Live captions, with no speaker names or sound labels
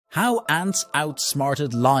How ants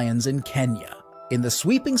outsmarted lions in Kenya. In the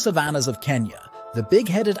sweeping savannas of Kenya, the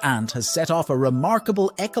big-headed ant has set off a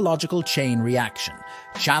remarkable ecological chain reaction,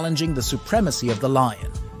 challenging the supremacy of the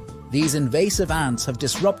lion. These invasive ants have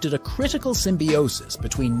disrupted a critical symbiosis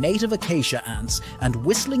between native acacia ants and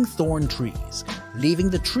whistling thorn trees, leaving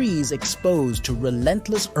the trees exposed to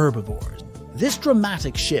relentless herbivores. This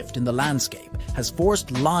dramatic shift in the landscape has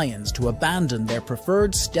forced lions to abandon their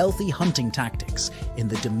preferred stealthy hunting tactics in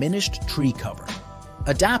the diminished tree cover.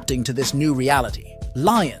 Adapting to this new reality,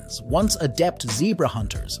 lions, once adept zebra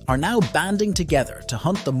hunters, are now banding together to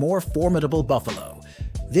hunt the more formidable buffalo.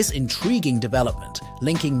 This intriguing development,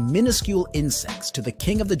 linking minuscule insects to the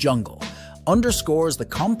king of the jungle, underscores the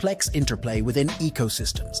complex interplay within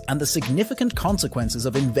ecosystems and the significant consequences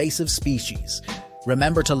of invasive species.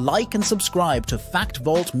 Remember to like and subscribe to Fact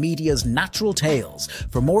Vault Media's Natural Tales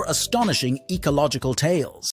for more astonishing ecological tales.